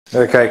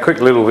Okay,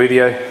 quick little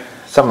video.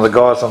 Some of the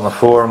guys on the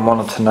forum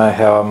wanted to know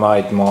how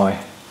I made my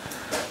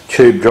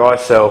tube dry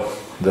cell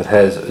that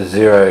has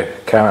 0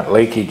 current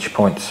leakage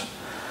points.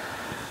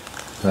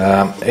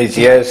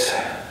 Easy as,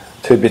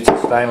 2 bits of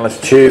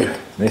stainless tube. In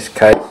this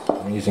case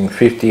I'm using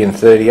 50 and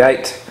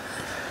 38.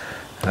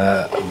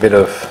 A bit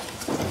of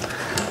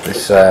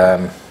this,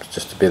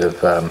 just a bit of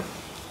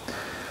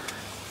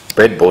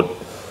breadboard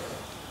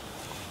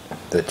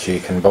that you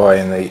can buy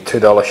in the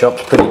 $2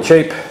 shops, pretty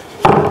cheap.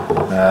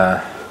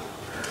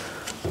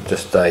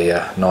 Just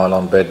a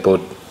nylon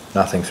breadboard,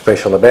 nothing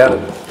special about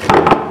it.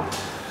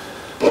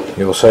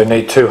 You also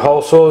need 2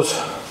 hole saws,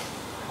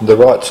 the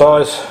right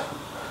size,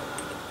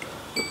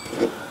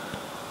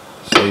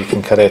 so you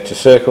can cut out your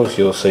circles.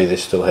 You'll see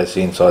this still has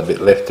the inside bit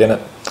left in it.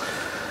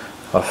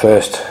 I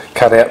first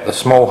cut out the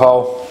small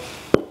hole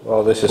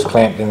while this is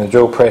clamped in the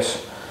drill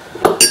press,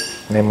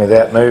 and then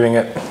without moving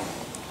it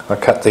I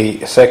cut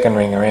the second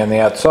ring around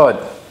the outside.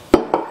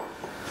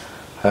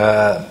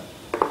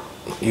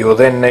 You will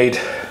then need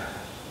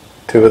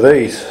 2 of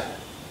these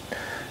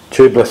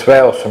tubeless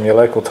valves from your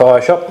local tyre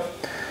shop.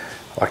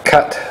 I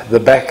cut the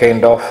back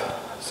end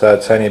off so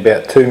it's only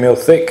about 2mm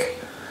thick,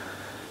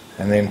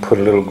 and then put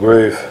a little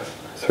groove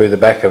through the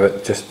back of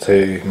it just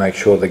to make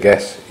sure the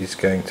gas is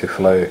going to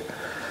flow.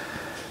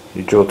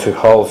 You drill 2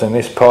 holes in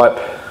this pipe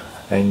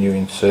and you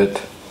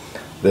insert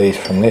these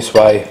from this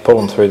way, pull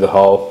them through the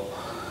hole,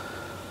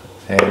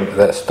 and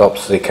that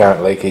stops the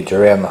current leakage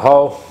around the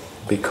hole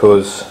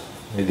because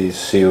it is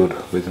sealed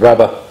with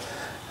rubber,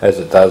 as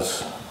it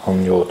does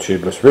on your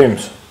tubeless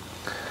rims.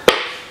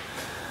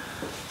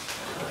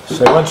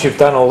 So once you've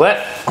done all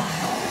that,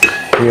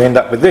 you end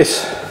up with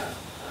this: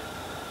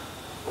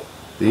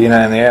 the inner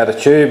and the outer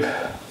tube,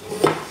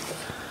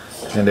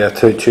 and our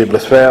 2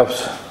 tubeless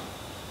valves,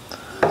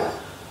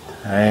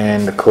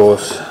 and of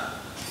course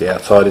the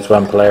outside is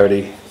one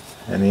polarity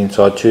and the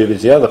inside tube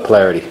is the other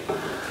polarity.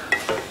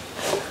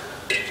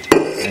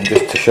 And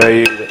just to show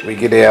you that we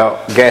get our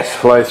gas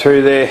flow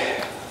through there,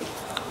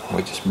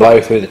 we just blow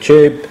through the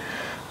tube.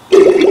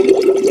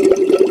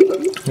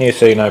 You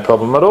see no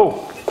problem at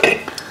all.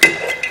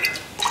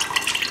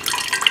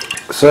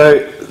 So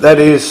that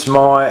is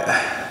my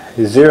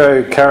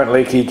 0 current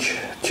leakage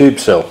tube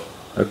cell.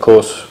 Of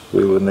course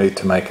we will need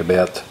to make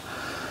about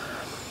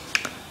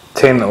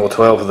 10 or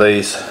 12 of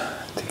these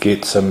to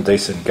get some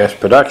decent gas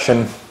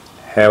production.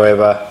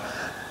 However,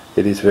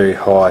 it is very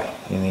high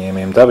in the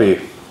MMW.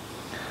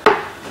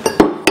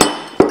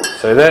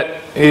 So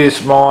that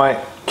is my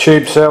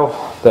tube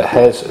cell that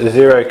has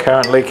 0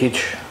 current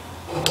leakage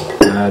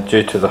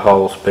due to the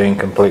holes being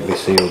completely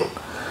sealed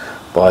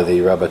by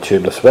the rubber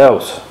tubeless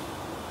valves.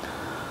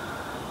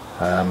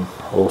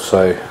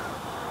 Also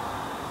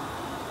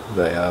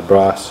they are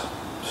brass,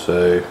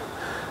 so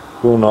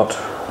will not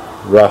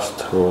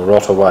rust or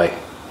rot away,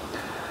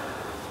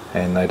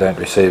 and they don't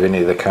receive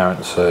any of the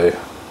current. So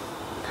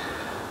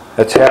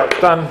that's how it's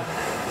done.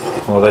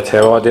 Well, that's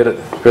how I did it.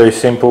 Very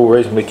simple,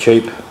 reasonably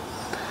cheap,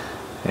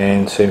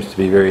 and seems to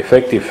be very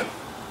effective.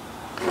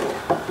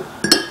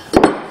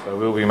 So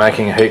we'll be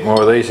making a heap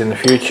more of these in the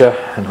future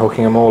and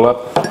hooking them all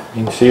up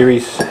in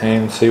series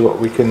and see what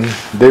we can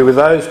do with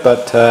those.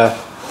 But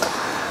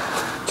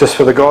just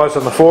for the guys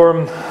on the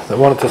forum that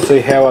wanted to see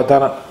how I've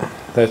done it,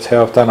 that's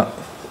how I've done it.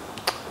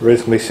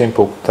 Reasonably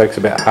simple. Takes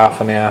about half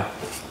an hour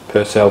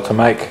per cell to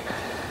make,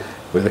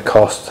 with a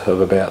cost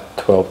of about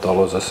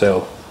 $12 a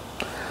cell,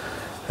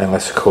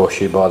 unless of course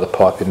you buy the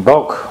pipe in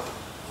bulk,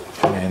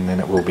 and then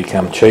it will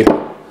become cheaper.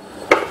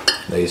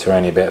 These are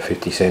only about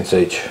 50 cents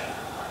each.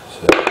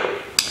 So,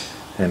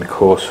 and of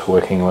course,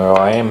 working where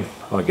I am,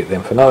 I get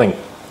them for nothing.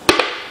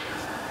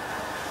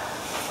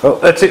 Well,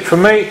 that's it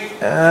from me.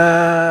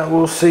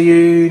 We'll see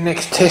you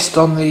next test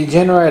on the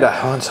generator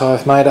once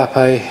I've made up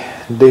a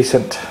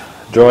decent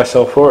dry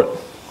cell for it.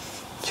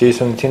 Cheers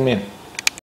from the Tin Man.